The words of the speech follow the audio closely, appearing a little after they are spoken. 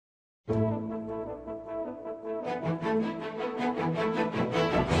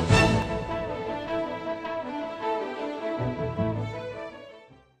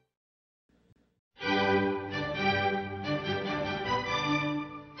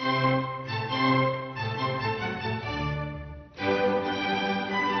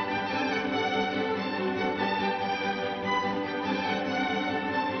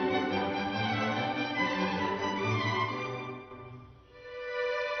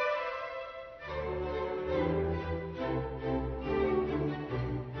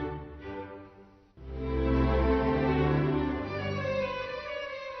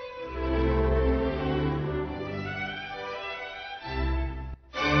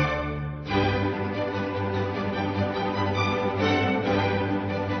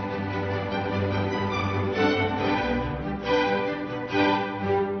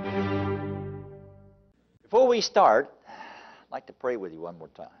we start, I'd like to pray with you one more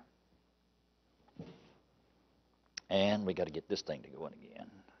time. And we got to get this thing to going again.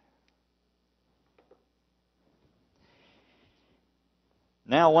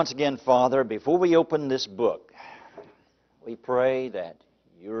 Now, once again, Father, before we open this book, we pray that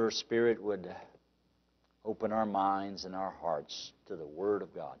your Spirit would open our minds and our hearts to the Word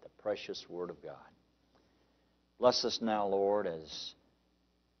of God, the precious Word of God. Bless us now, Lord, as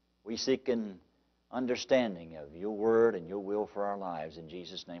we seek an understanding of your Word and your will for our lives. In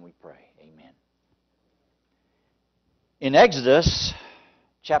Jesus' name we pray. Amen. In Exodus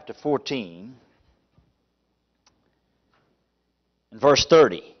chapter 14, in verse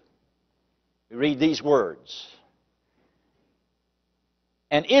 30, we read these words.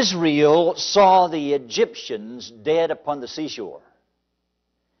 And Israel saw the Egyptians dead upon the seashore.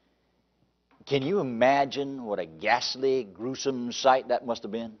 Can you imagine what a ghastly, gruesome sight that must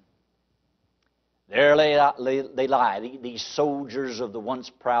have been? There they lie, these soldiers of the once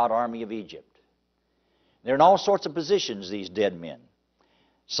proud army of Egypt. They're in all sorts of positions, these dead men.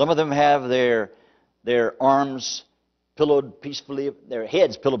 Some of them have their arms pillowed peacefully, their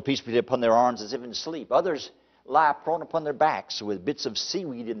heads pillowed peacefully upon their arms as if in sleep. Others lie prone upon their backs with bits of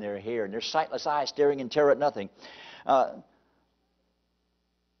seaweed in their hair and their sightless eyes staring in terror at nothing.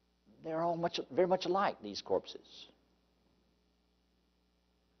 They're all very much alike, these corpses.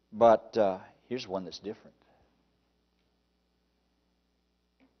 But here's one that's different.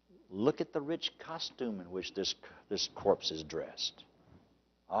 Look at the rich costume in which this corpse is dressed.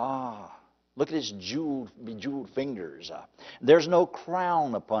 Look at his bejeweled fingers. There's no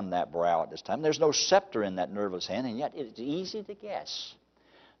crown upon that brow at this time. There's no scepter in that nerveless hand, and yet it's easy to guess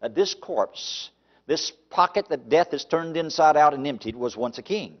that this corpse, this pocket that death has turned inside out and emptied, was once a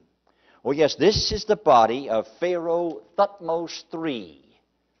king. Well, yes, this is the body of Pharaoh Thutmose III,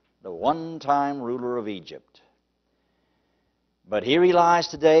 the one-time ruler of Egypt. But here he lies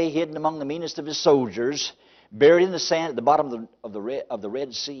today, hidden among the meanest of his soldiers, buried in the sand at the bottom of the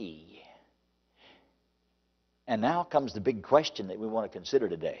Red Sea. And now comes the big question that we want to consider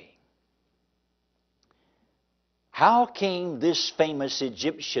today. How came this famous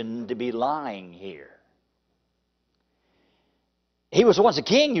Egyptian to be lying here? He was once a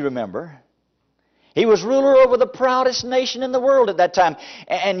king, you remember. He was ruler over the proudest nation in the world at that time.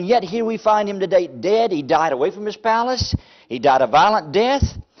 And yet here we find him today dead. He died away from his palace. He died a violent death.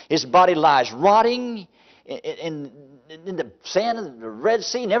 His body lies rotting in the sand of the Red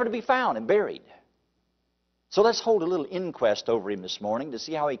Sea, never to be found and buried. So let's hold a little inquest over him this morning to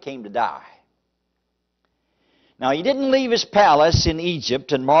see how he came to die. Now, he didn't leave his palace in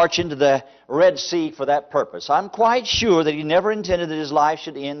Egypt and march into the Red Sea for that purpose. I'm quite sure that he never intended that his life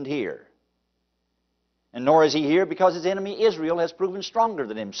should end here. And nor is he here because his enemy Israel has proven stronger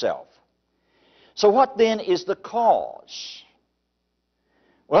than himself. So what then is the cause?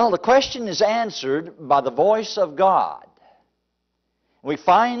 Well, the question is answered by the voice of God. We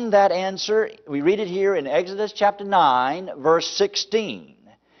find that answer, we read it here in Exodus chapter 9, verse 16.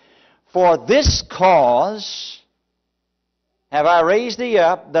 For this cause have I raised thee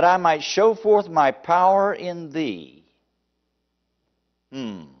up, that I might show forth my power in thee.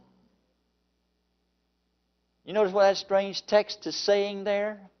 You notice what that strange text is saying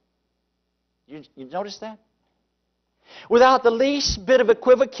there? You notice that? Without the least bit of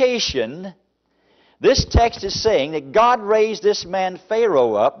equivocation, this text is saying that God raised this man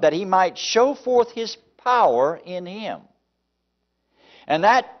Pharaoh up that he might show forth his power in him. And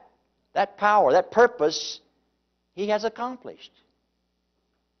that power, that purpose, he has accomplished.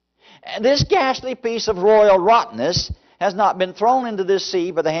 And this ghastly piece of royal rottenness has not been thrown into this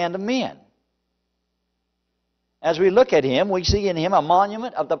sea by the hand of men. As we look at him, we see in him a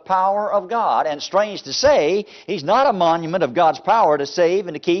monument of the power of God. And strange to say, he's not a monument of God's power to save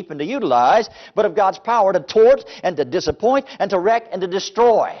and to keep and to utilize, but of God's power to tort and to disappoint and to wreck and to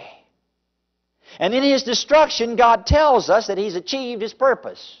destroy. And in his destruction, God tells us that he's achieved his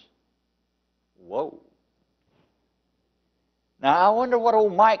purpose. Whoa. Now, I wonder what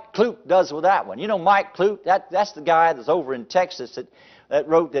old Mike Clute does with that one. You know Mike Clute? That's the guy that's over in Texas that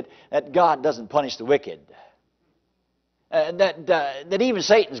wrote that God doesn't punish the wicked. That even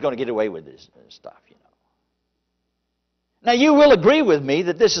Satan's going to get away with this stuff, you know. Now, you will agree with me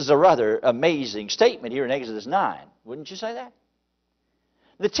that this is a rather amazing statement here in Exodus 9. Wouldn't you say that?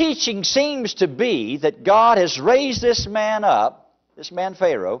 The teaching seems to be that God has raised this man up, this man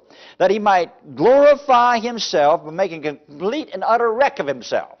Pharaoh, that he might glorify himself by making a complete and utter wreck of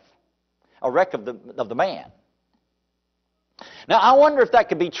himself. A wreck of the man. Now, I wonder if that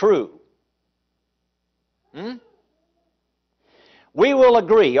could be true. we will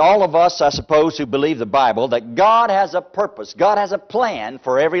agree, all of us, I suppose, who believe the Bible, that God has a purpose. God has a plan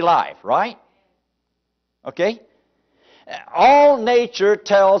for every life, right? Okay? All nature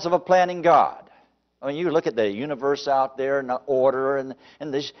tells of a planning God. I mean, you look at the universe out there and the order and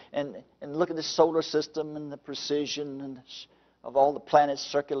look at the solar system and the precision of all the planets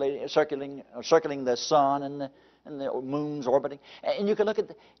circling the sun and the moons orbiting. And you can look at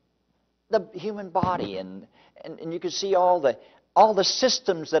the human body and you can see all the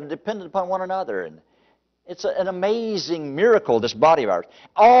systems that are dependent upon one another. And it's an amazing miracle, this body of ours.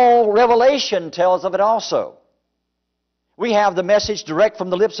 All Revelation tells of it also. We have the message direct from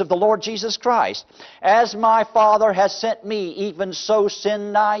the lips of the Lord Jesus Christ. As my Father has sent me, even so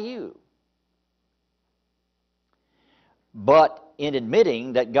send I you. But in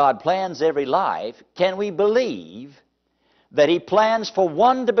admitting that God plans every life, can we believe that He plans for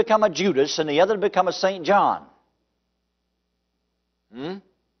one to become a Judas and the other to become a St. John?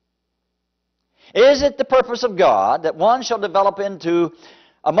 Is it the purpose of God that one shall develop into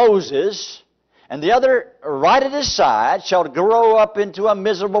a Moses and the other, right at his side, shall grow up into a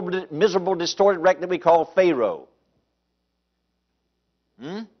miserable, distorted wreck that we call Pharaoh?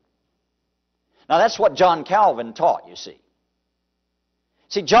 Now that's what John Calvin taught, you see.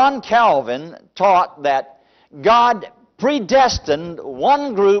 See, John Calvin taught that God predestined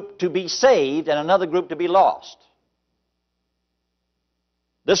one group to be saved and another group to be lost.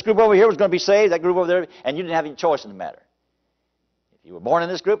 This group over here was going to be saved, that group over there, and you didn't have any choice in the matter. If you were born in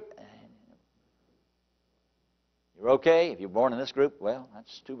this group, you're okay. If you're born in this group, well,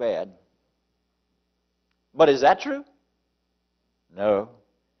 that's too bad. But is that true? No.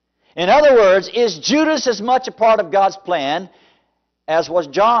 In other words, is Judas as much a part of God's plan as was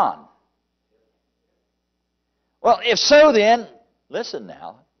John? Well, if so, then, listen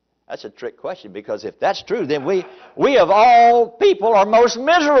now, that's a trick question, because if that's true, then we of all people are most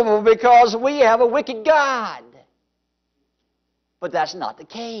miserable because we have a wicked God. But that's not the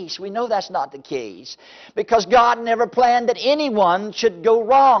case. We know that's not the case, because God never planned that anyone should go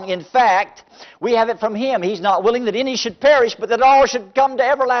wrong. In fact, we have it from Him. He's not willing that any should perish, but that all should come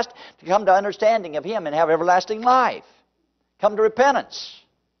to understanding of Him and have everlasting life. Come to repentance.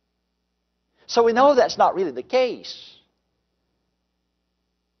 So we know that's not really the case.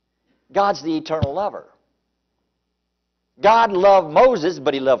 God's the eternal lover. God loved Moses,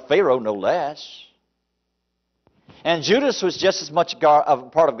 but He loved Pharaoh no less. And Judas was just as much a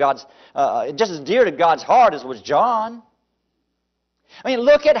part of God's, just as dear to God's heart as was John. I mean,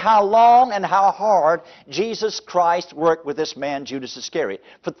 look at how long and how hard Jesus Christ worked with this man, Judas Iscariot.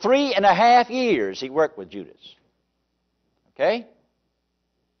 For 3.5 years He worked with Judas. Okay?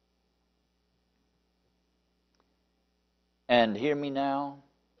 And hear me now.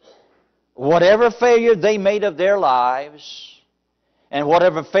 Whatever failure they made of their lives, and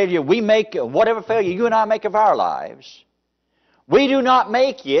whatever failure you and I make of our lives, we do not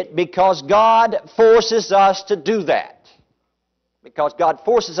make it because God forces us to do that. Because God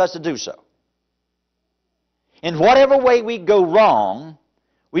forces us to do so. In whatever way we go wrong,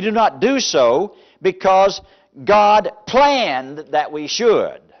 we do not do so because God planned that we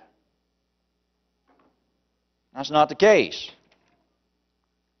should. That's not the case.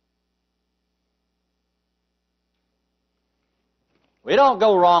 We don't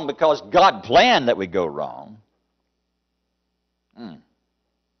go wrong because God planned that we go wrong.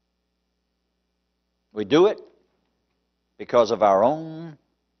 We do it because of our own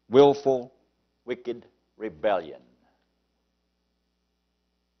willful, wicked rebellion.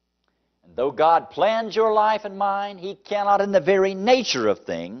 And though God plans your life and mine, He cannot, in the very nature of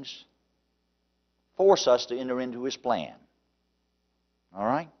things, force us to enter into His plan. All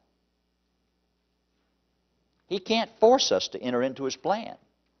right? He can't force us to enter into His plan.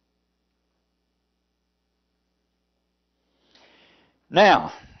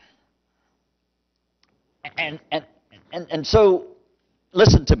 Now, and so,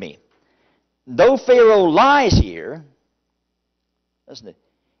 listen to me. Though Pharaoh lies here, listen to,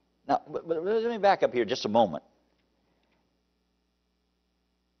 now, but let me back up here just a moment.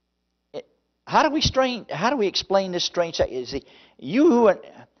 How do we explain this strange thing? You see, you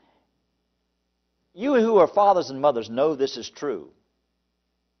who are fathers and mothers know this is true.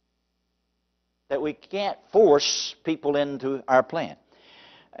 That we can't force people into our plan.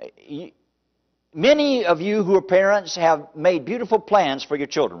 Many of you who are parents have made beautiful plans for your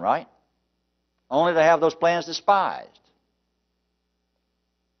children, right? Only to have those plans despised.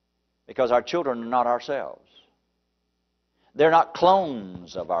 Because our children are not ourselves. They're not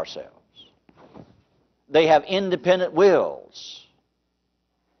clones of ourselves. They have independent wills.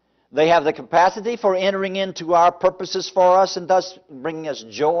 They have the capacity for entering into our purposes for us and thus bringing us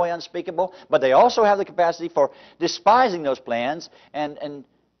joy unspeakable. But they also have the capacity for despising those plans and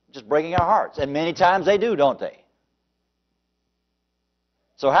just breaking our hearts. And many times they do, don't they?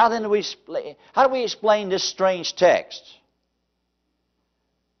 So how do we explain this strange text?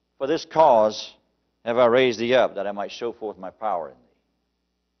 For this cause have I raised thee up, that I might show forth my power in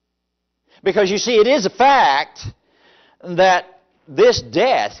thee. Because you see, it is a fact that this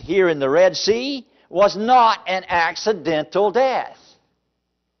death here in the Red Sea was not an accidental death.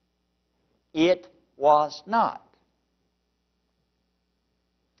 It was not.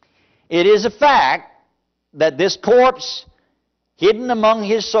 It is a fact that this corpse hidden among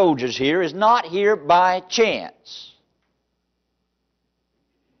his soldiers here is not here by chance.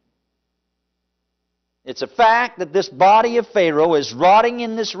 It's a fact that this body of Pharaoh is rotting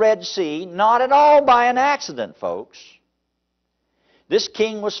in this Red Sea, not at all by an accident, folks. This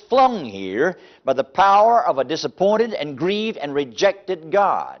king was flung here by the power of a disappointed and grieved and rejected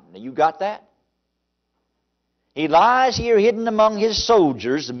God. Now, you got that? He lies here hidden among his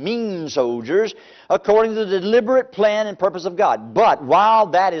soldiers, the mean soldiers, according to the deliberate plan and purpose of God. But while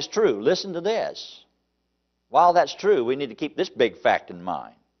that is true, listen to this. While that's true, we need to keep this big fact in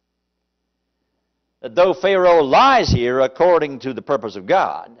mind. That though Pharaoh lies here according to the purpose of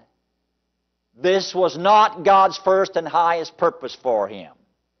God, this was not God's first and highest purpose for him.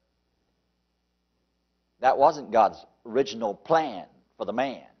 That wasn't God's original plan for the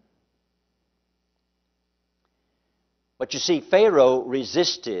man. But you see, Pharaoh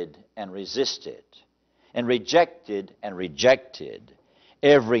resisted and resisted, and rejected and rejected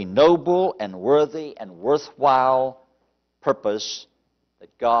every noble and worthy and worthwhile purpose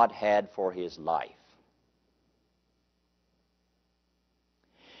that God had for his life.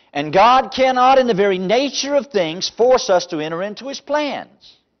 And God cannot, in the very nature of things, force us to enter into his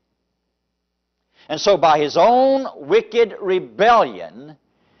plans. And so by his own wicked rebellion,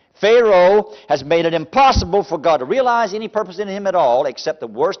 Pharaoh has made it impossible for God to realize any purpose in him at all except the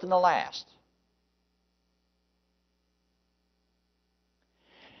worst and the last.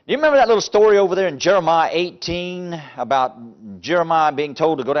 Do you remember that little story over there in Jeremiah 18 about Jeremiah being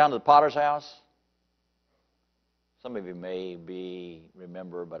told to go down to the potter's house? Some of you may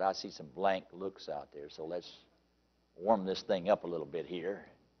remember, but I see some blank looks out there, so let's warm this thing up a little bit here.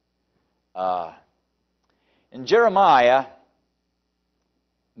 In Jeremiah,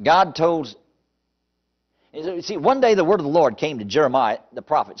 God told... See, one day the word of the Lord came to Jeremiah, the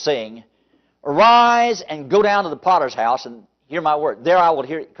prophet, saying, "Arise and go down to the potter's house and hear my word. There I will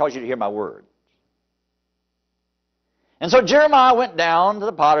cause you to hear my word." And so Jeremiah went down to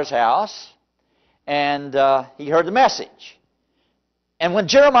the potter's house, and he heard the message. And when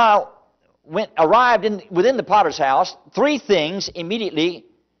Jeremiah arrived within the potter's house, three things immediately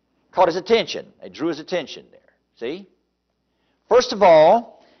caught his attention. They drew his attention there. See? First of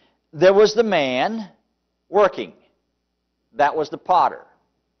all, there was the man working. That was the potter.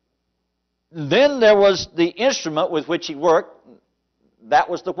 Then there was the instrument with which he worked. That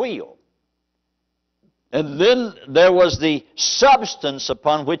was the wheel. And then there was the substance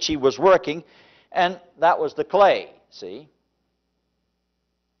upon which he was working, and that was the clay. See?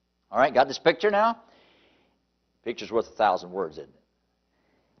 All right, got this picture now? Picture's worth 1,000 words, isn't it?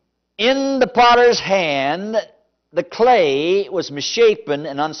 In the potter's hand, the clay was misshapen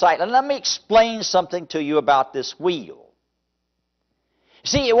and unsightly. Let me explain something to you about this wheel.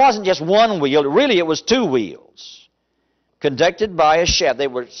 See, it wasn't just one wheel. Really, it was two wheels, conducted by a shaft. They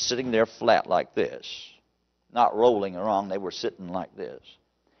were sitting there flat like this, not rolling around. They were sitting like this.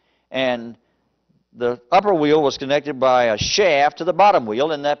 And the upper wheel was connected by a shaft to the bottom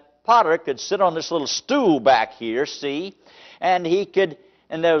wheel, and the potter could sit on this little stool back here, see, and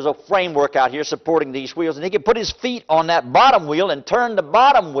there was a framework out here supporting these wheels, and he could put his feet on that bottom wheel and turn the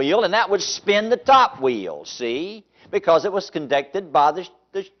bottom wheel, and that would spin the top wheel, see, because it was connected by the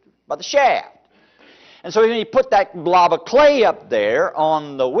shaft. And so when he put that blob of clay up there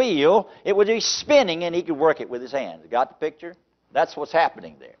on the wheel, it would be spinning, and he could work it with his hands. Got the picture? That's what's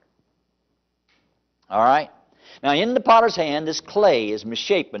happening there. All right? Now, in the potter's hand, this clay is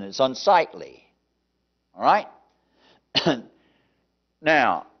misshapen. It's unsightly. All right?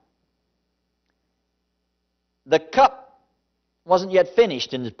 Now, the cup wasn't yet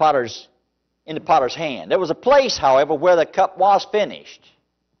finished in the potter's hand. There was a place, however, where the cup was finished.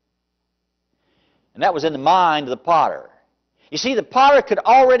 And that was in the mind of the potter. You see, the potter could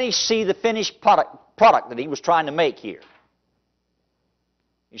already see the finished product that he was trying to make here.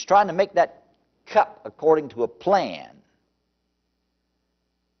 He's trying to make that cup according to a plan.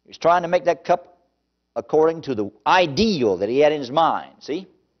 He's trying to make that cup according to the ideal that he had in his mind, see?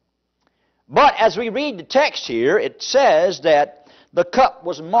 But as we read the text here, it says that the cup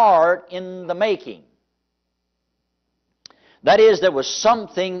was marred in the making. That is, there was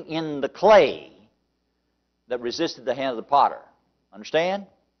something in the clay that resisted the hand of the potter. Understand?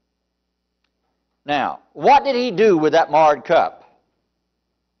 Now, what did he do with that marred cup?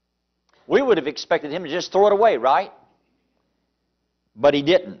 We would have expected him to just throw it away, right? But he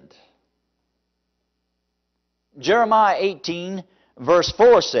didn't. Jeremiah 18, verse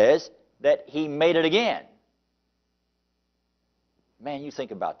 4 says that he made it again. Man, you think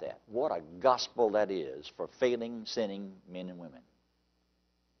about that. What a gospel that is for failing, sinning men and women.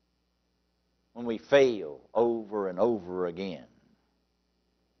 When we fail over and over again.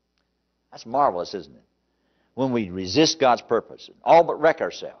 That's marvelous, isn't it? When we resist God's purpose and all but wreck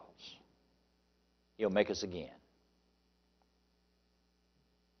ourselves, He'll make us again.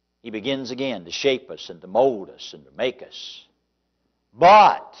 He begins again to shape us and to mold us and to make us.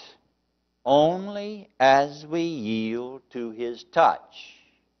 But only as we yield to His touch.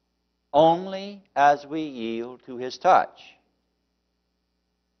 Only as we yield to His touch.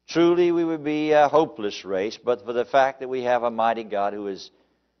 Truly we would be a hopeless race, but for the fact that we have a mighty God who is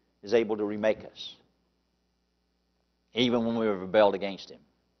able to remake us. Even when we have rebelled against Him.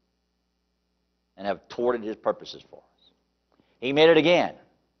 And have thwarted His purposes for us. He made it again.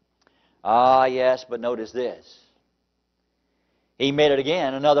 Ah, yes, but notice this. He made it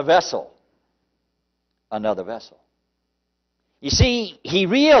again, another vessel. Another vessel. You see, he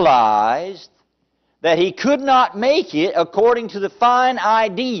realized that he could not make it according to the fine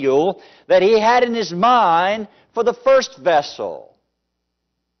ideal that he had in his mind for the first vessel.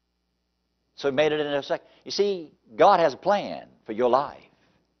 So he made it into a second. You see, God has a plan for your life.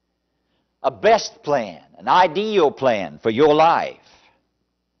 A best plan, an ideal plan for your life.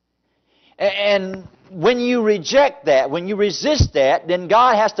 And when you reject that, when you resist that, then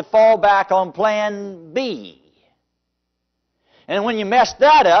God has to fall back on plan B. And when you mess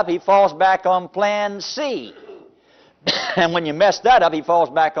that up, He falls back on plan C. And when you mess that up, He falls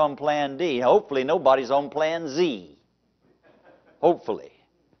back on plan D. Hopefully nobody's on plan Z. Hopefully.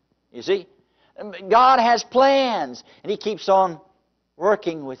 You see? God has plans, and He keeps on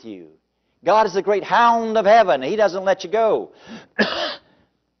working with you. God is the great hound of heaven. He doesn't let you go.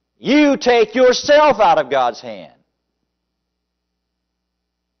 You take yourself out of God's hand.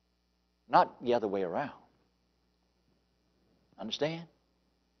 Not the other way around. Understand?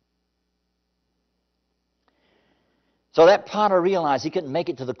 So that potter realized he couldn't make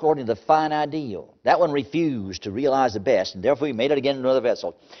it to according to the fine ideal. That one refused to realize the best, and therefore he made it again in another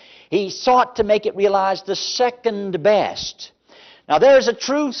vessel. He sought to make it realize the second best. Now there's a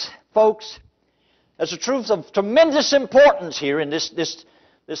truth, folks. There's a truth of tremendous importance here in this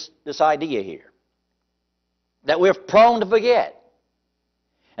idea here that we're prone to forget.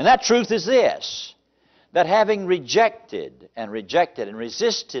 And that truth is this, that having rejected and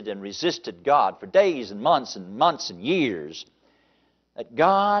resisted God for days and months and years, that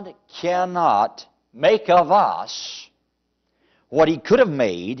God cannot make of us what He could have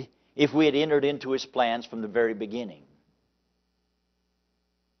made if we had entered into His plans from the very beginning.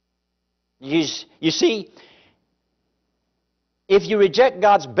 You see, if you reject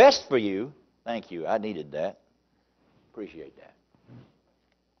God's best for you, thank you, I needed that. Appreciate that.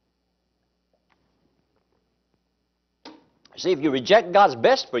 See, if you reject God's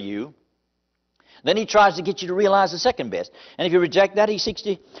best for you, then He tries to get you to realize the second best. And if you reject that, He seeks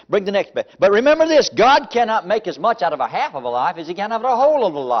to bring the next best. But remember this, God cannot make as much out of a half of a life as He can out of a whole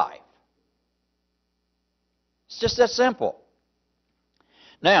of a life. It's just that simple.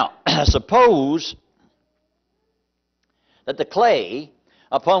 Now, suppose that the clay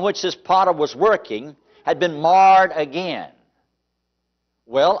upon which this potter was working had been marred again.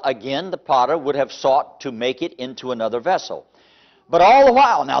 Well, again, the potter would have sought to make it into another vessel. But all the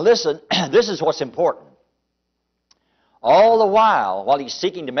while, now listen, this is what's important. All the while he's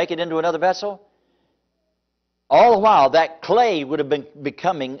seeking to make it into another vessel, all the while that clay would have been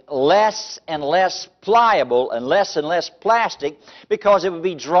becoming less and less pliable and less plastic because it would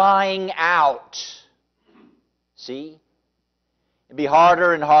be drying out. See? It'd be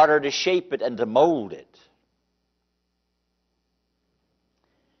harder and harder to shape it and to mold it.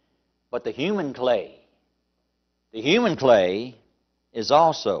 But the human clay is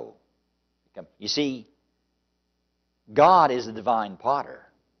also, you see, God is the divine potter.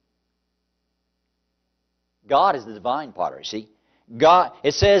 God is the divine potter, you see. God,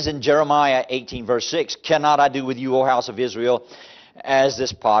 it says in Jeremiah 18, verse 6, "Cannot I do with you, O house of Israel, as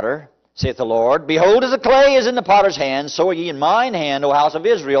this potter, saith the Lord? Behold, as the clay is in the potter's hand, so are ye in mine hand, O house of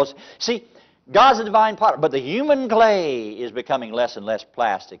Israel." See, God's the divine potter, but the human clay is becoming less and less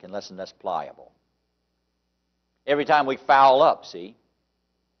plastic and less pliable. Every time we foul up, see?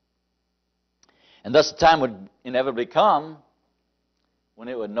 And thus the time would inevitably come when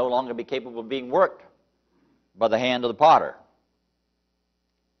it would no longer be capable of being worked by the hand of the potter.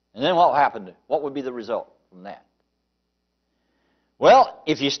 And then what happened? What would be the result from that? Well,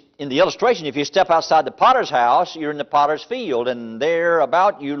 in the illustration, if you step outside the potter's house, you're in the potter's field, and there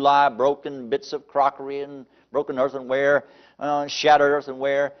about you lie broken bits of crockery and broken earthenware, shattered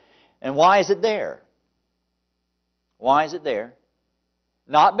earthenware. And why is it there? Why is it there?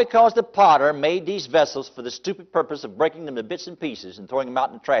 Not because the potter made these vessels for the stupid purpose of breaking them to bits and pieces and throwing them out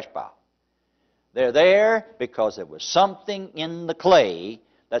in the trash pile. They're there because there was something in the clay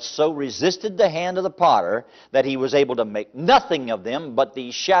that so resisted the hand of the potter that he was able to make nothing of them but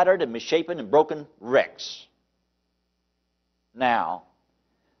these shattered and misshapen and broken wrecks. Now,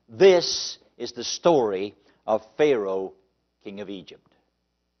 this is the story of Pharaoh, king of Egypt.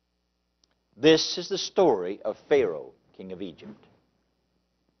 This is the story of Pharaoh, king of Egypt.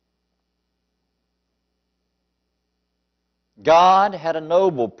 God had a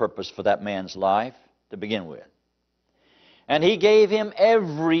noble purpose for that man's life to begin with. And He gave him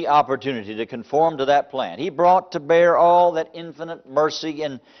every opportunity to conform to that plan. He brought to bear all that infinite mercy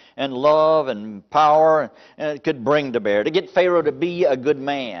and love and power and it could bring to bear, to get Pharaoh to be a good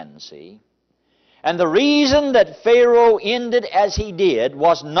man, see. And the reason that Pharaoh ended as he did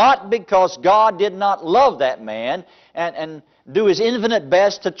was not because God did not love that man and do His infinite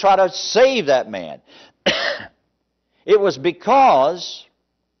best to try to save that man. It was because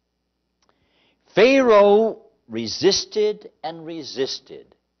Pharaoh resisted and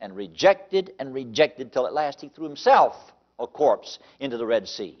resisted and rejected till at last he threw himself, a corpse, into the Red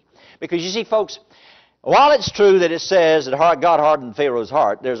Sea. Because you see, folks, while it's true that it says that God hardened Pharaoh's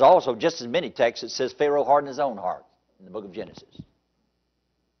heart, there's also just as many texts that says Pharaoh hardened his own heart in the book of Genesis.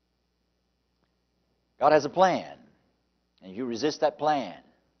 God has a plan, and you resist that plan.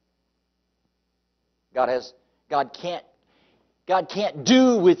 God can't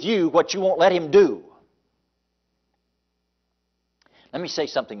do with you what you won't let Him do. Let me say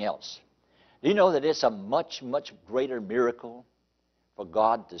something else. Do you know that it's a much, much greater miracle for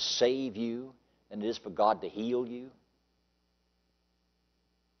God to save you than it is for God to heal you?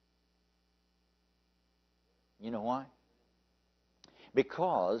 You know why?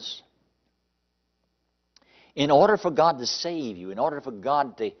 Because in order for God to save you, in order for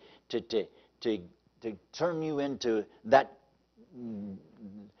God to turn you into that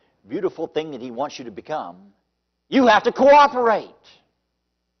beautiful thing that He wants you to become, you have to cooperate.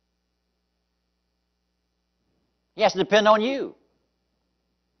 He has to depend on you.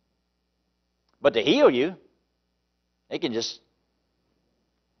 But to heal you,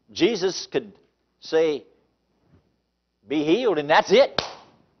 Jesus could say, be healed, and that's it.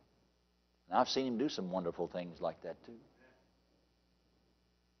 And I've seen Him do some wonderful things like that too.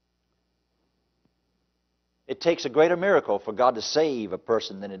 It takes a greater miracle for God to save a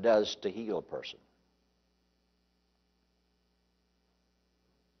person than it does to heal a person.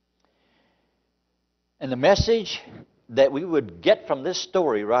 And the message that we would get from this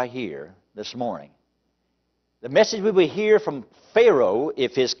story right here this morning, the message we would hear from Pharaoh,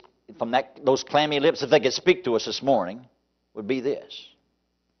 those clammy lips, if they could speak to us this morning, would be this.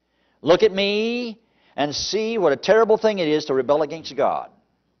 Look at me and see what a terrible thing it is to rebel against God.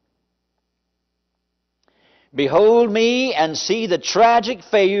 Behold me and see the tragic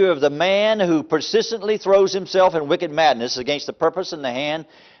failure of the man who persistently throws himself in wicked madness against the purpose and the hand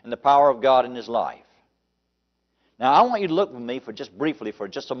and the power of God in his life. Now, I want you to look with me for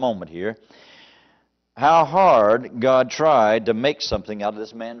just a moment here, how hard God tried to make something out of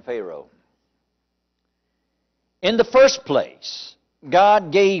this man Pharaoh. In the first place,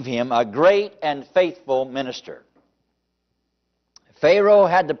 God gave him a great and faithful minister. Pharaoh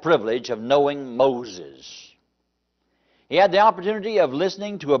had the privilege of knowing Moses. He had the opportunity of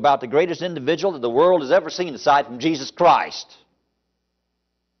listening to about the greatest individual that the world has ever seen aside from Jesus Christ.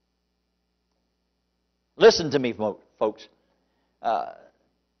 Listen to me, folks.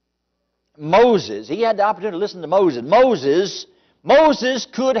 Moses, he had the opportunity to listen to Moses. Moses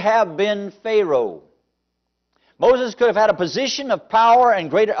could have been Pharaoh. Moses could have had a position of power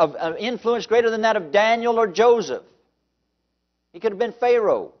and of influence greater than that of Daniel or Joseph. He could have been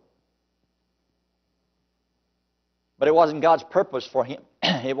Pharaoh. But it wasn't God's purpose for him.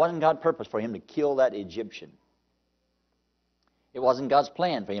 It wasn't God's purpose for him to kill that Egyptian. It wasn't God's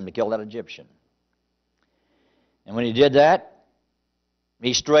plan for him to kill that Egyptian. And when he did that,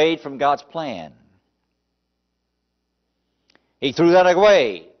 he strayed from God's plan. He threw that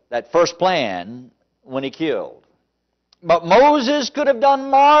away. that first plan when he killed. But Moses could have done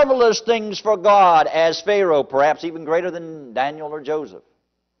marvelous things for God as Pharaoh, perhaps even greater than Daniel or Joseph.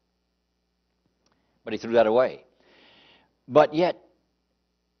 But he threw that away. But yet,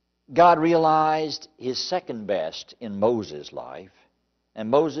 God realized His second best in Moses' life, and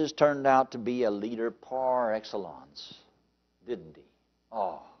Moses turned out to be a leader par excellence, didn't he?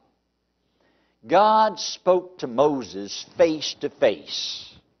 Oh. God spoke to Moses face to face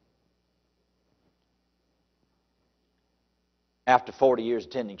after 40 years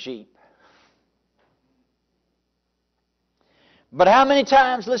tending sheep. But how many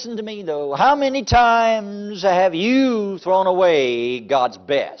times, listen to me though, how many times have you thrown away God's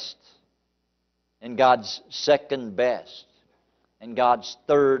best and God's second best and God's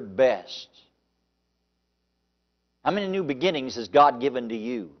third best? How many new beginnings has God given to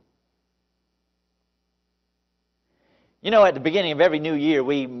you? You know, at the beginning of every new year,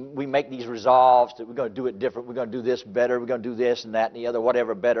 we make these resolves that we're going to do it different, we're going to do this better, we're going to do this and that and the other,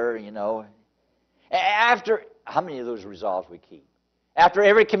 whatever better, you know. After, how many of those resolves we keep? After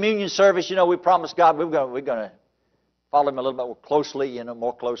every communion service, you know, we promise God we're going to follow Him a little bit more closely, you know,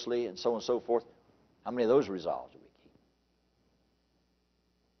 more closely, and so on and so forth. How many of those resolves do we keep?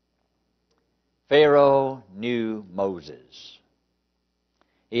 Pharaoh knew Moses.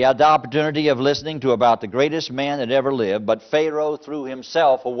 He had the opportunity of listening to about the greatest man that ever lived, but Pharaoh threw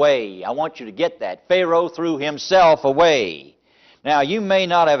himself away. I want you to get that. Pharaoh threw himself away. Now, you may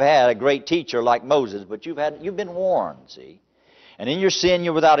not have had a great teacher like Moses, but you've been warned, see? And in your sin,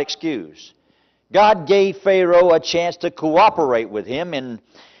 you're without excuse. God gave Pharaoh a chance to cooperate with him and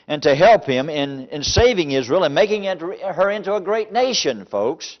to help him in saving Israel and making her into a great nation,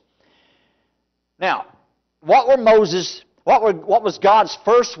 folks. Now, what was God's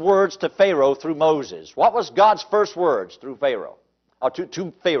first words to Pharaoh through Moses? What was God's first words through Pharaoh? Or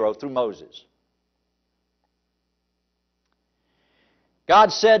to Pharaoh through Moses?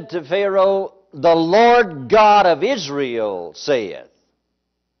 God said to Pharaoh, "The Lord God of Israel saith,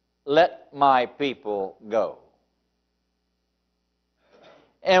 let my people go."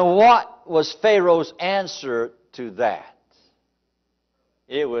 And what was Pharaoh's answer to that?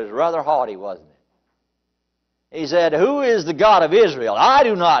 It was rather haughty, wasn't it? He said, "Who is the God of Israel? I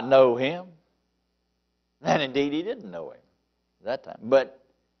do not know Him." And indeed he didn't know Him at that time. But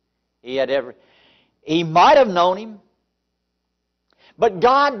he might have known Him. But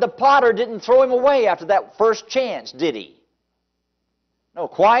God the potter didn't throw him away after that first chance, did He? No,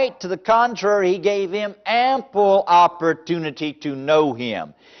 quite to the contrary, He gave him ample opportunity to know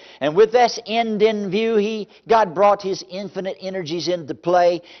Him. And with this end in view, God brought His infinite energies into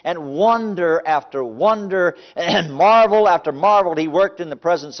play, and wonder after wonder and marvel after marvel He worked in the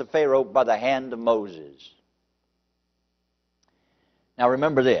presence of Pharaoh by the hand of Moses. Now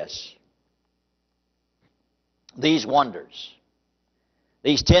remember this. These wonders,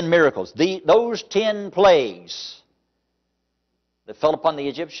 these 10 miracles, those 10 plagues that fell upon the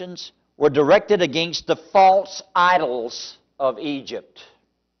Egyptians were directed against the false idols of Egypt.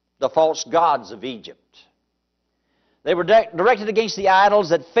 The false gods of Egypt. They were directed against the idols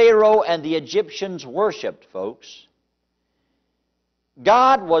that Pharaoh and the Egyptians worshipped, folks.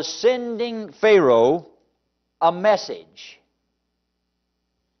 God was sending Pharaoh a message.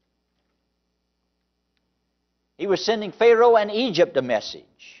 He was sending Pharaoh and Egypt a message.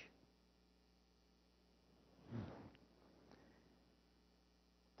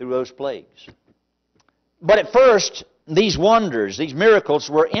 Through those plagues. But at first, these wonders, these miracles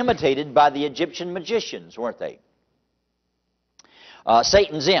were imitated by the Egyptian magicians, weren't they?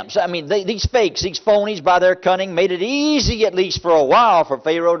 Satan's imps. I mean, these fakes, these phonies, by their cunning, made it easy, at least for a while, for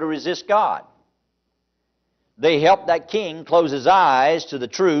Pharaoh to resist God. They helped that king close his eyes to the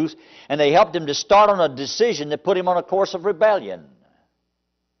truth, and they helped him to start on a decision that put him on a course of rebellion.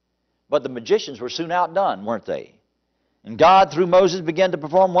 But the magicians were soon outdone, weren't they? And God, through Moses, began to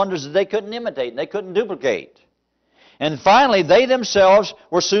perform wonders that they couldn't imitate and they couldn't duplicate. And finally, they themselves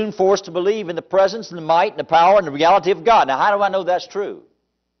were soon forced to believe in the presence and the might and the power and the reality of God. Now, how do I know that's true?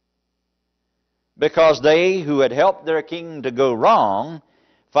 Because they who had helped their king to go wrong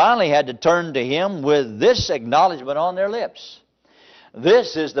finally had to turn to Him with this acknowledgement on their lips.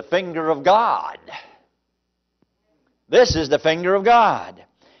 This is the finger of God. This is the finger of God.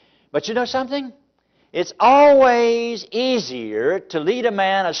 But you know something? It's always easier to lead a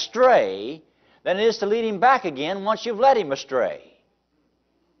man astray than it is to lead him back again once you've led him astray.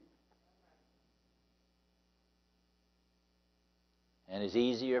 And it's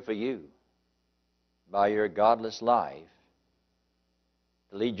easier for you, by your godless life,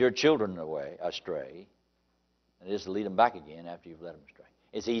 to lead your children astray than it is to lead them back again after you've led them astray.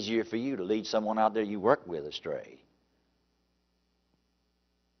 It's easier for you to lead someone out there you work with astray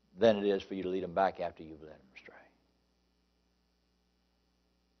than it is for you to lead them back after you've led them astray.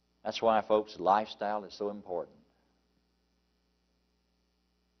 That's why, folks, lifestyle is so important.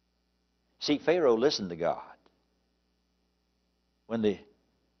 See, Pharaoh listened to God.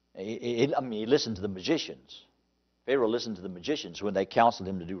 He listened to the magicians. Pharaoh listened to the magicians when they counseled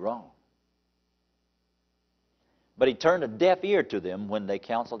him to do wrong. But he turned a deaf ear to them when they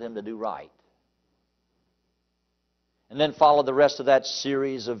counseled him to do right. And then followed the rest of that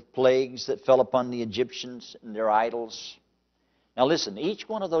series of plagues that fell upon the Egyptians and their idols. Now listen, each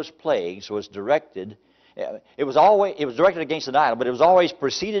one of those plagues was directed, it was directed against an idol, but it was always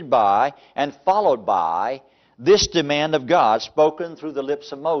preceded by and followed by this demand of God spoken through the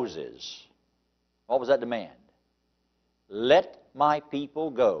lips of Moses. What was that demand? Let my people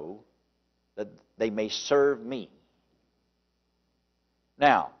go that they may serve me.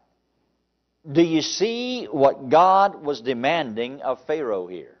 Now, do you see what God was demanding of Pharaoh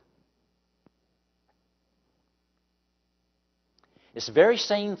here? It's the very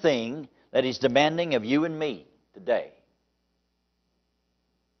same thing that He's demanding of you and me today.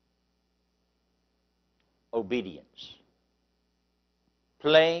 Obedience.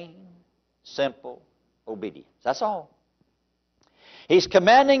 Plain, simple obedience. That's all. He's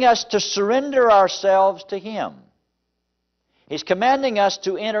commanding us to surrender ourselves to Him. He's commanding us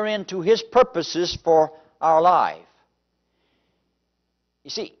to enter into His purposes for our life. You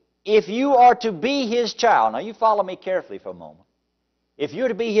see, if you are to be His child, now you follow me carefully for a moment. If you're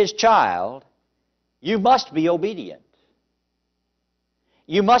to be His child, you must be obedient.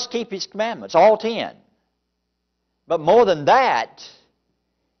 You must keep His commandments, all 10. But more than that,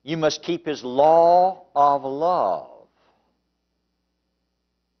 you must keep His law of love.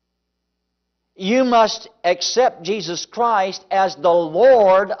 You must accept Jesus Christ as the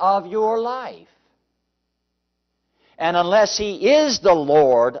Lord of your life. And unless He is the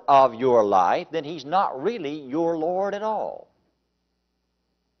Lord of your life, then He's not really your Lord at all.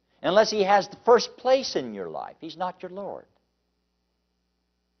 Unless He has the first place in your life, He's not your Lord.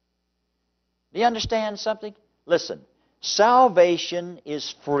 Do you understand something? Listen, salvation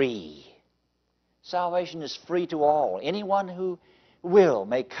is free. Salvation is free to all. Anyone who will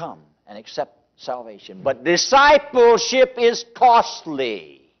may come and accept salvation. But discipleship is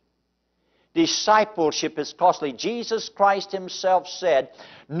costly. Discipleship is costly. Jesus Christ Himself said,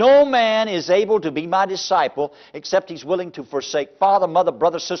 "No man is able to be my disciple except he's willing to forsake father, mother,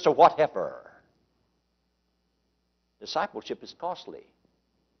 brother, sister, whatever." Discipleship is costly.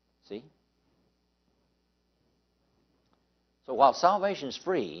 See? So while salvation is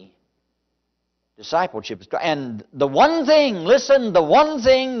free, discipleship is costly. And the one thing, listen, the one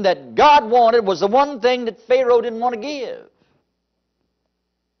thing that God wanted was the one thing that Pharaoh didn't want to give.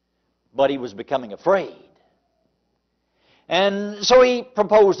 But he was becoming afraid. And so he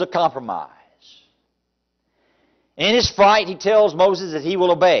proposed a compromise. In his fright, he tells Moses that he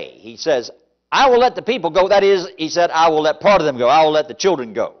will obey. He says, "I will let the people go." That is, he said, "I will let part of them go. I will let the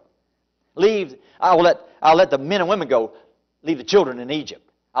children go. I'll let the men and women go. Leave the children in Egypt.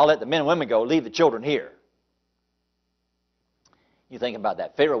 I'll let the men and women go. Leave the children here." You think about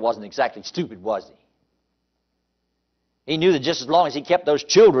that. Pharaoh wasn't exactly stupid, was he? He knew that just as long as he kept those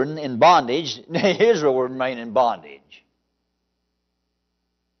children in bondage, Israel would remain in bondage.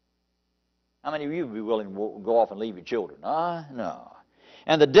 How many of you would be willing to go off and leave your children? No.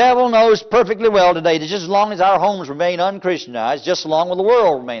 And the devil knows perfectly well today that just as long as our homes remain unchristianized, just as long will the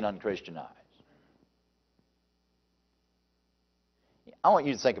world remain unchristianized. I want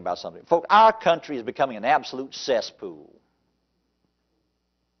you to think about something. Folks, our country is becoming an absolute cesspool.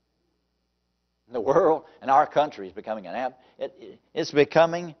 The world and our country is becoming it's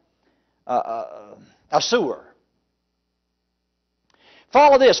becoming a sewer.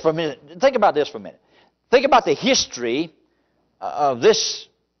 Follow this for a minute. Think about this for a minute. Think about the history of this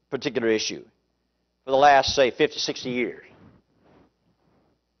particular issue for the last, say, 50, 60 years.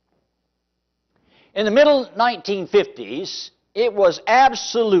 In the middle 1950s, it was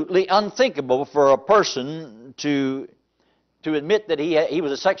absolutely unthinkable for a person to admit that he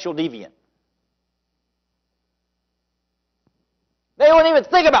was a sexual deviant. They wouldn't even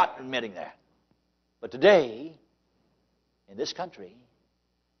think about admitting that. But today, in this country,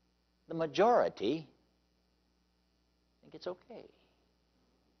 the majority think it's okay.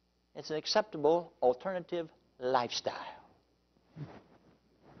 It's an acceptable alternative lifestyle.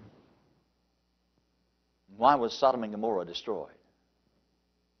 Why was Sodom and Gomorrah destroyed?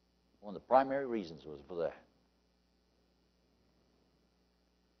 One of the primary reasons was for that.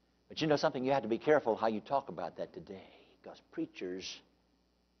 But you know something? You have to be careful how you talk about that today. Because preachers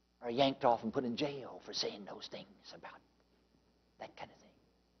are yanked off and put in jail for saying those things about that kind of thing.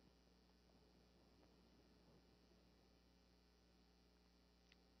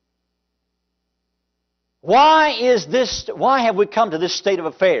 Why have we come to this state of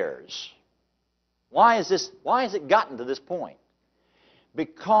affairs? Why has it gotten to this point?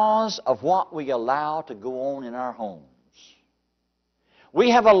 Because of what we allow to go on in our homes.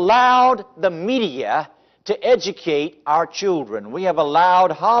 We have allowed the media to educate our children. We have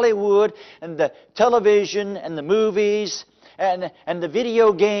allowed Hollywood and the television and the movies and the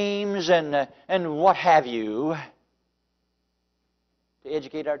video games and what have you to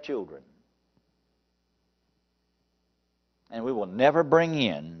educate our children. And we will never bring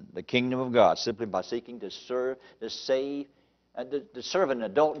in the kingdom of God simply by seeking to serve, to serve an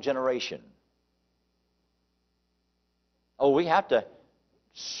adult generation. Oh, we have to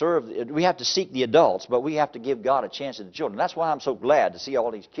seek the adults, but we have to give God a chance at the children. That's why I'm so glad to see all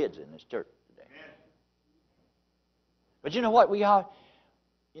these kids in this church today. But you know what?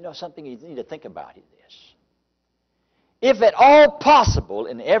 Something you need to think about is this. If at all possible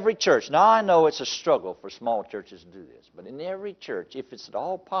in every church, now I know it's a struggle for small churches to do this, but in every church, if it's at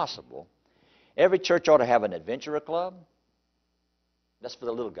all possible, every church ought to have an adventurer club. That's for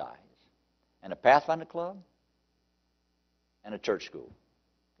the little guys. And a Pathfinder club. And a church school.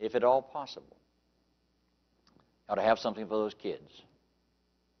 If at all possible. Ought to have something for those kids.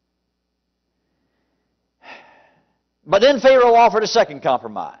 But then Pharaoh offered a second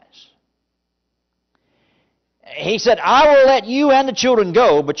compromise. He said, I will let you and the children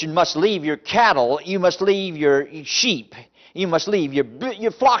go, but you must leave your cattle, you must leave your sheep, you must leave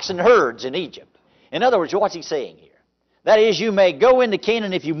your flocks and herds in Egypt. In other words, what's he saying here? That is, you may go into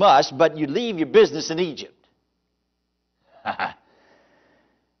Canaan if you must, but you leave your business in Egypt.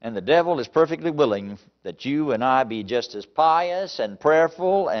 And the devil is perfectly willing that you and I be just as pious and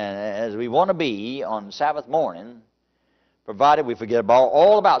prayerful as we want to be on Sabbath morning, provided we forget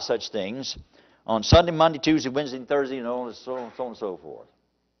all about such things on Sunday, Monday, Tuesday, Wednesday, and Thursday, and so on and so forth.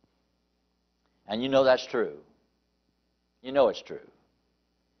 And you know that's true. You know it's true.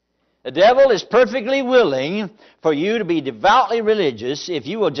 The devil is perfectly willing for you to be devoutly religious if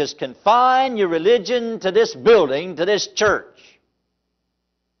you will just confine your religion to this building, to this church.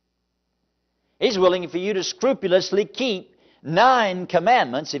 He's willing for you to scrupulously keep 9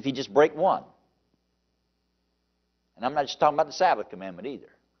 commandments if you just break one. And I'm not just talking about the Sabbath commandment either.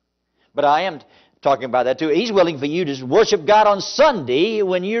 But I am talking about that too. He's willing for you to worship God on Sunday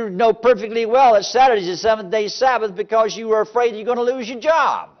when you know perfectly well that Saturday is the 7th-day Sabbath because you are afraid you're going to lose your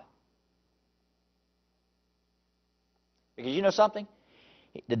job. Because you know something?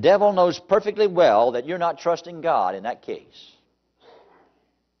 The devil knows perfectly well that you're not trusting God in that case.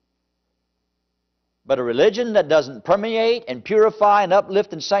 But a religion that doesn't permeate and purify and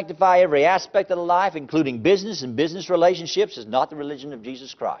uplift and sanctify every aspect of the life, including business and business relationships, is not the religion of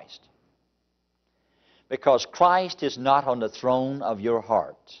Jesus Christ. Because Christ is not on the throne of your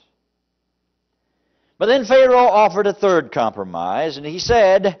heart. But then Pharaoh offered a third compromise, and he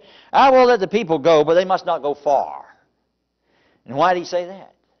said, I will let the people go, but they must not go far. And why did he say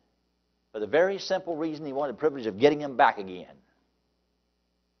that? For the very simple reason he wanted the privilege of getting them back again.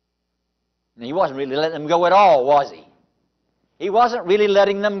 And he wasn't really letting them go at all, was he? He wasn't really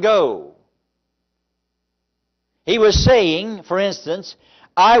letting them go. He was saying, for instance,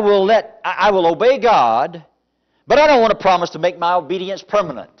 I will obey God, but I don't want to promise to make my obedience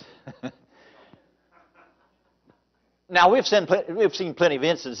permanent. Now, we've seen plenty of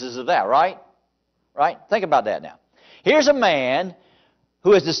instances of that, right? Right? Think about that now. Here's a man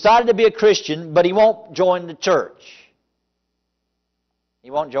who has decided to be a Christian, but he won't join the church.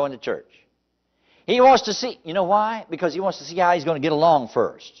 He won't join the church. He wants to see, you know why? Because he wants to see how he's going to get along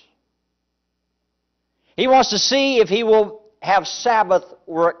first. He wants to see if he will have Sabbath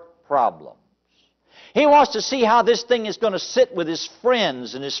work problems. He wants to see how this thing is going to sit with his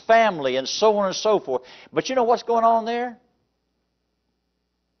friends and his family and so on and so forth. But you know what's going on there?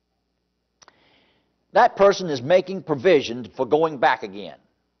 That person is making provision for going back again.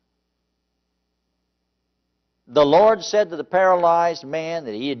 The Lord said to the paralyzed man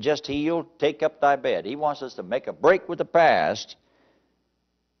that he had just healed, take up thy bed. He wants us to make a break with the past,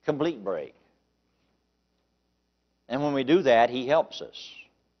 complete break. And when we do that, he helps us.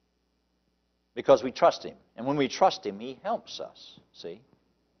 Because we trust him. And when we trust him, he helps us. See?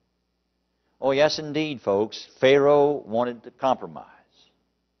 Oh, yes, indeed, folks. Pharaoh wanted to compromise.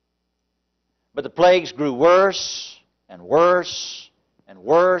 But the plagues grew worse and worse and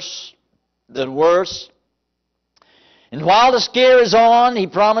worse than worse. And while the scare is on, he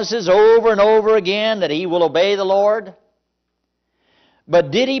promises over and over again that he will obey the Lord.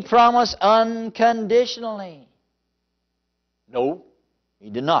 But did He promise unconditionally? No, He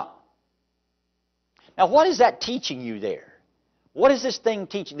did not. Now, what is that teaching you there? What is this thing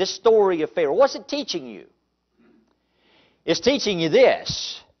teaching, this story of Pharaoh? What's it teaching you? It's teaching you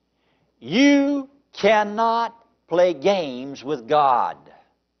this. You cannot play games with God.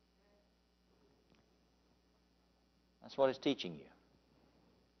 That's what it's teaching you.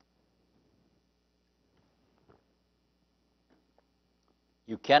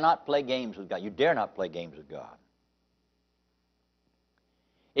 You cannot play games with God. You dare not play games with God.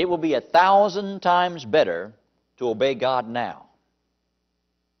 It will be 1,000 times better to obey God now.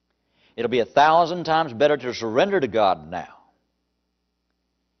 It'll be 1,000 times better to surrender to God now.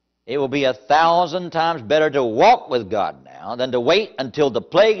 It will be 1,000 times better to walk with God now than to wait until the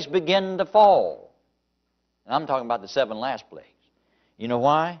plagues begin to fall. And I'm talking about the 7 last plagues. You know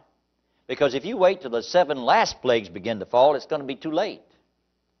why? Because if you wait till the 7 last plagues begin to fall, it's going to be too late.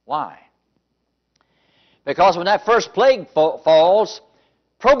 Why? Because when that first plague falls,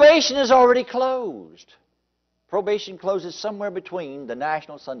 probation is already closed. Probation closes somewhere between the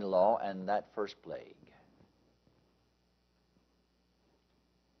national Sunday law and that first plague.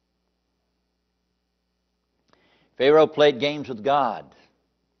 Pharaoh played games with God.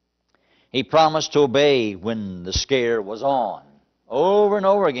 He promised to obey when the scare was on, over and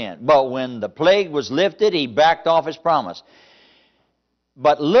over again. But when the plague was lifted, he backed off his promise.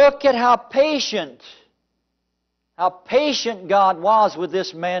 But look at how patient God was with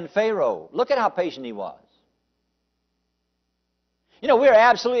this man Pharaoh. Look at how patient he was. You know, we're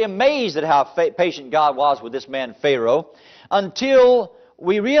absolutely amazed at how patient God was with this man Pharaoh until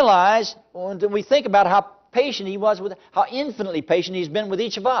we realize, until we think about how patient he was with, how infinitely patient he's been with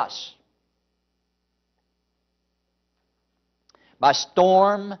each of us. By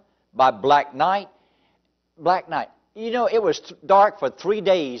storm, by black night. Black night. You know, it was dark for 3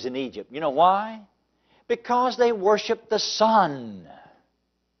 days in Egypt. You know why? Because they worshiped the sun.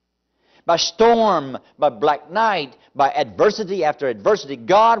 By storm, by black night, by adversity after adversity,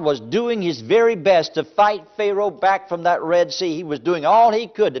 God was doing His very best to fight Pharaoh back from that Red Sea. He was doing all He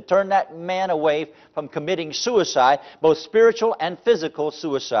could to turn that man away from committing suicide, both spiritual and physical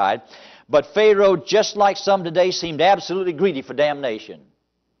suicide. But Pharaoh, just like some today, seemed absolutely greedy for damnation.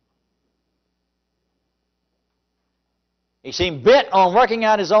 He seemed bent on working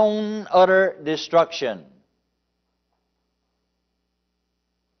out his own utter destruction.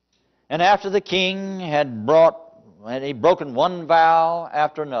 And after the king had broken one vow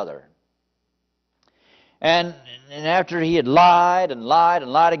after another, and after he had lied and lied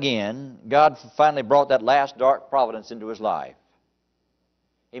and lied again, God finally brought that last dark providence into his life.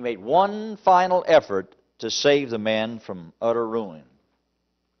 He made one final effort to save the man from utter ruin.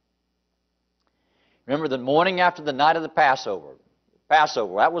 Remember the morning after the night of the Passover.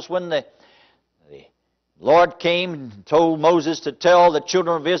 That was when the Lord came and told Moses to tell the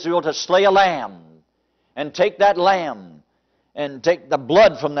children of Israel to slay a lamb and take that lamb and take the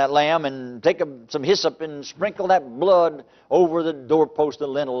blood from that lamb and take some hyssop and sprinkle that blood over the doorpost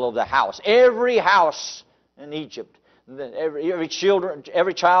and lintel of the house. Every house in Egypt, every child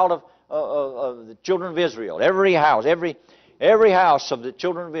of the children of Israel, every house of the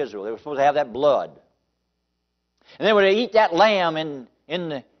children of Israel, they were supposed to have that blood. And they would eat that lamb in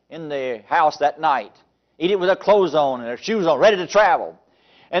the house that night. Eat it with their clothes on and their shoes on, ready to travel.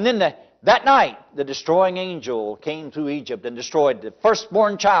 And then that night, the destroying angel came through Egypt and destroyed the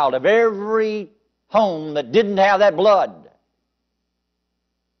firstborn child of every home that didn't have that blood.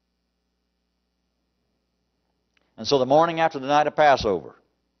 And so the morning after the night of Passover,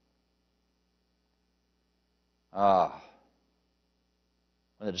 when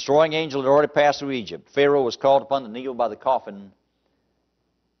the destroying angel had already passed through Egypt, Pharaoh was called upon to kneel by the coffin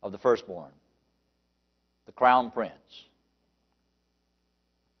of the firstborn, the crown prince.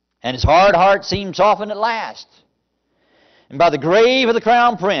 And his hard heart seemed softened at last. And by the grave of the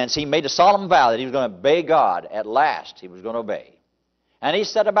crown prince, he made a solemn vow that he was going to obey God. At last, he was going to obey. And he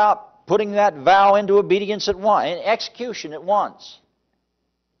set about putting that vow into obedience in execution at once.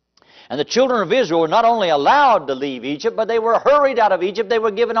 And the children of Israel were not only allowed to leave Egypt, but they were hurried out of Egypt. They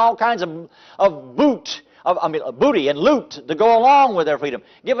were given all kinds of booty and loot to go along with their freedom.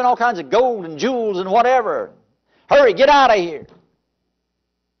 Given all kinds of gold and jewels and whatever. Hurry, get out of here.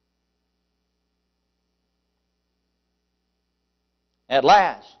 At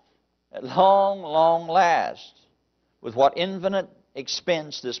last, at long, long last, with what infinite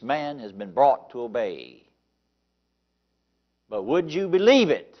expense this man has been brought to obey. But would you believe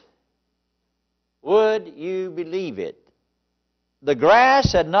it? Would you believe it? the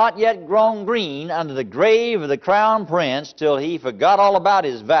grass had not yet grown green under the grave of the crown prince till he forgot all about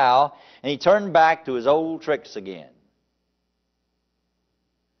his vow and he turned back to his old tricks again.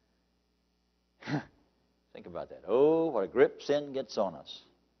 Think about that. Oh, what a grip sin gets on us.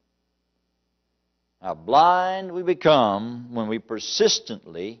 How blind we become when we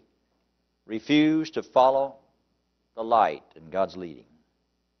persistently refuse to follow the light and God's leading.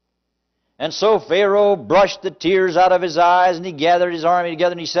 And so Pharaoh brushed the tears out of his eyes, and he gathered his army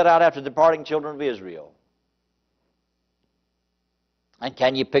together, and he set out after the departing children of Israel. And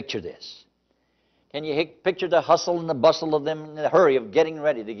can you picture this? Can you picture the hustle and the bustle of them, and the hurry of getting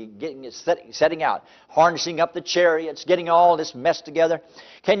ready, setting out, harnessing up the chariots, getting all this mess together?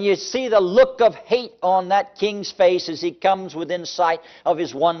 Can you see the look of hate on that king's face as he comes within sight of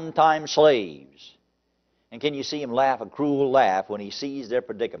his one-time slaves? And can you see him laugh a cruel laugh when he sees their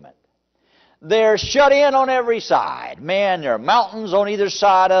predicament? They're shut in on every side. Man, there are mountains on either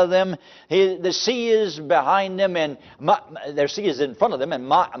side of them. The sea is behind them, and their sea is in front of them, and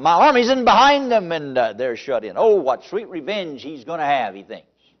my army's in behind them, and they're shut in. Oh, what sweet revenge he's going to have, he thinks.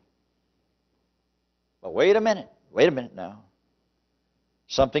 But wait a minute now.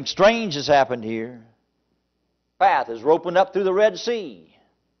 Something strange has happened here. Path is opened up through the Red Sea.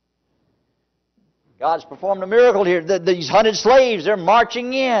 God's performed a miracle here. These hunted slaves, they're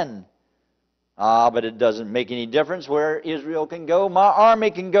marching in. But it doesn't make any difference where Israel can go. My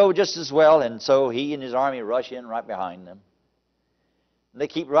army can go just as well. And so he and his army rush in right behind them. And they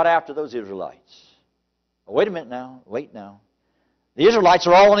keep right after those Israelites. Wait a minute now. Wait now. The Israelites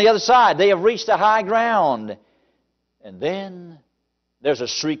are all on the other side. They have reached the high ground. And then there's a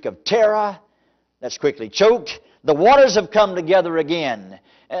shriek of terror that's quickly choked. The waters have come together again.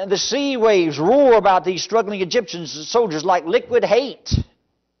 And the sea waves roar about these struggling Egyptian soldiers like liquid hate.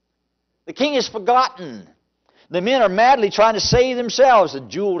 The king is forgotten. The men are madly trying to save themselves. The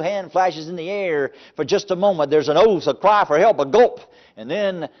jeweled hand flashes in the air for just a moment. There's an oath, a cry for help, a gulp. And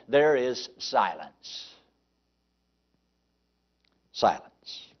then there is silence.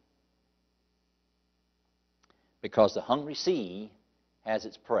 Silence. Because the hungry sea has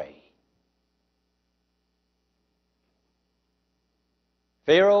its prey.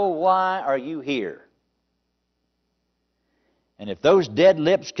 Pharaoh, why are you here? And if those dead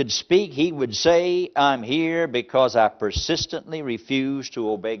lips could speak, he would say, I'm here because I persistently refuse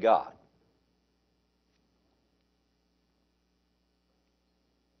to obey God.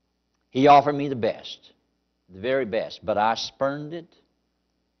 He offered me the best, the very best, but I spurned it,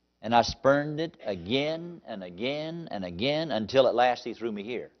 and I spurned it again and again and again until at last he threw me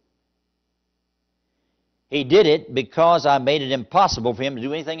here. He did it because I made it impossible for him to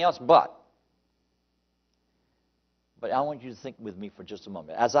do anything else but. But I want you to think with me for just a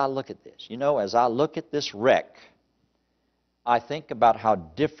moment. As I look at this, as I look at this wreck, I think about how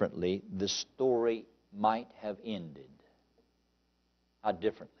differently this story might have ended. How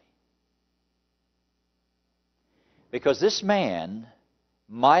differently. Because this man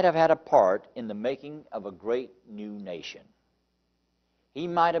might have had a part in the making of a great new nation. He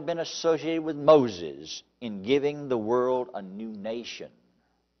might have been associated with Moses in giving the world a new nation.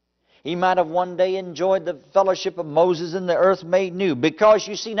 He might have one day enjoyed the fellowship of Moses and the earth made new. Because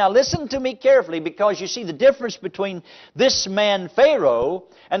you see, now listen to me carefully, because you see the difference between this man Pharaoh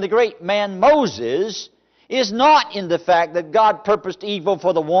and the great man Moses is not in the fact that God purposed evil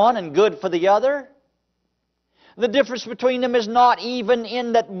for the one and good for the other. The difference between them is not even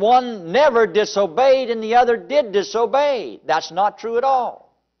in that one never disobeyed and the other did disobey. That's not true at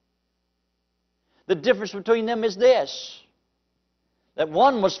all. The difference between them is this. That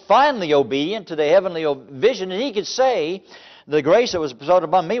one was finally obedient to the heavenly vision, and he could say, the grace that was bestowed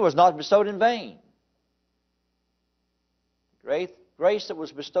upon me was not bestowed in vain. Grace that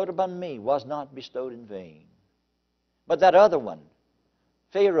was bestowed upon me was not bestowed in vain. But that other one,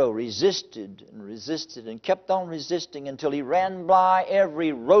 Pharaoh, resisted and kept on resisting until he ran by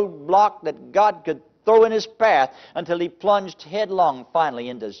every roadblock that God could throw in his path until he plunged headlong finally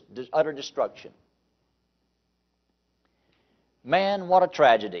into utter destruction. Man, what a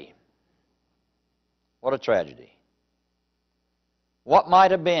tragedy. What a tragedy. What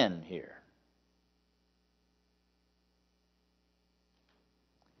might have been here?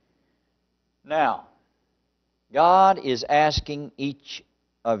 Now, God is asking each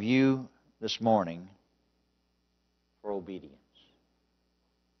of you this morning for obedience.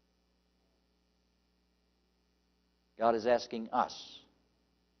 God is asking us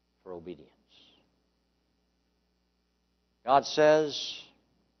for obedience. God says,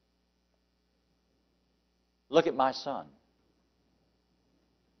 look at my son.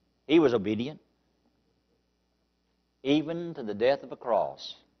 He was obedient. even to the death of a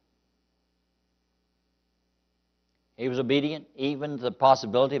cross. He was obedient even to the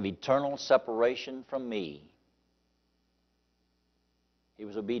possibility of eternal separation from me. He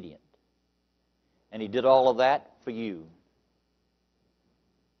was obedient. And He did all of that for you.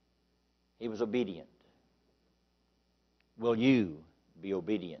 He was obedient. Will you be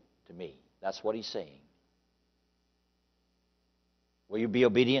obedient to me? That's what He's saying. Will you be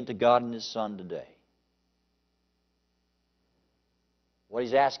obedient to God and His Son today? What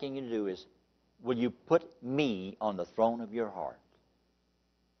He's asking you to do is, will you put me on the throne of your heart?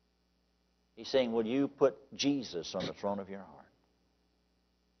 He's saying, will you put Jesus on the throne of your heart?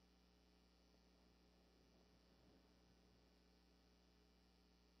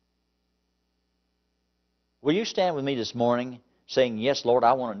 Will you stand with me this morning saying, yes, Lord,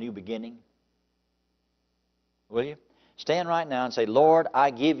 I want a new beginning? Will you? Stand right now and say, Lord,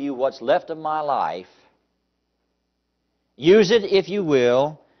 I give you what's left of my life. Use it, if you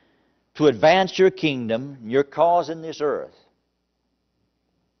will, to advance your kingdom, your cause in this earth.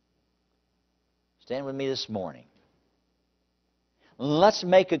 Stand with me this morning. Let's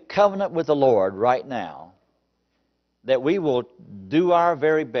make a covenant with the Lord right now that we will do our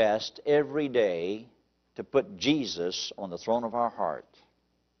very best every day to put Jesus on the throne of our heart.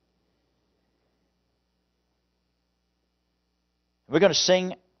 We're going to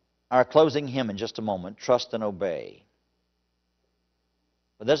sing our closing hymn in just a moment, Trust and Obey.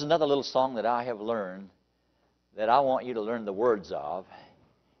 But there's another little song that I have learned that I want you to learn the words of,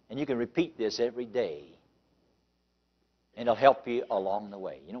 and you can repeat this every day, and it'll help you along the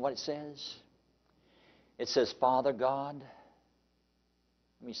way. You know what it says? It says, Father God,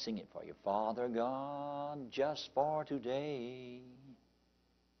 let me sing it for you. Father God, just for today,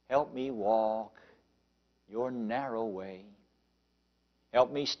 help me walk your narrow way.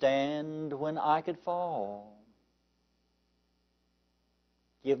 Help me stand when I could fall.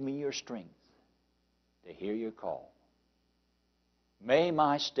 Give me your strength to hear your call. May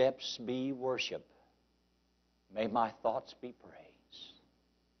my steps be worship. May my thoughts be praise.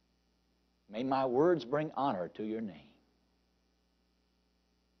 May my words bring honor to your name.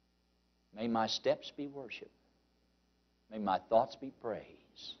 May my steps be worship. May my thoughts be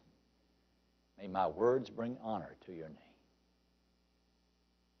praise. May my words bring honor to your name.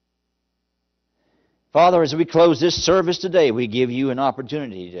 Father, as we close this service today, we give you an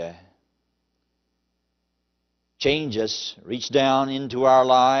opportunity to change us, reach down into our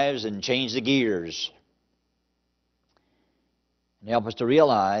lives and change the gears. And help us to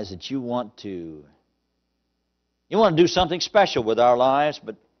realize that you want to do something special with our lives.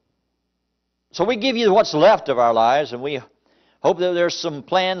 So we give you what's left of our lives, and we hope that there's some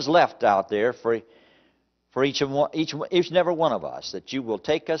plans left out there for each and every one of us, that you will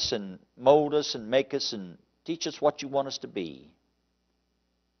take us and mold us and make us and teach us what you want us to be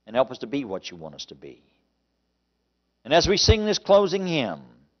and help us to be what you want us to be. And as we sing this closing hymn,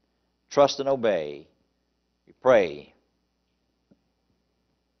 Trust and Obey, we pray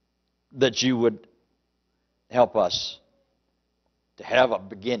that you would help us to have a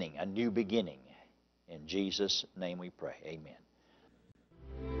beginning, a new beginning. In Jesus' name we pray. Amen.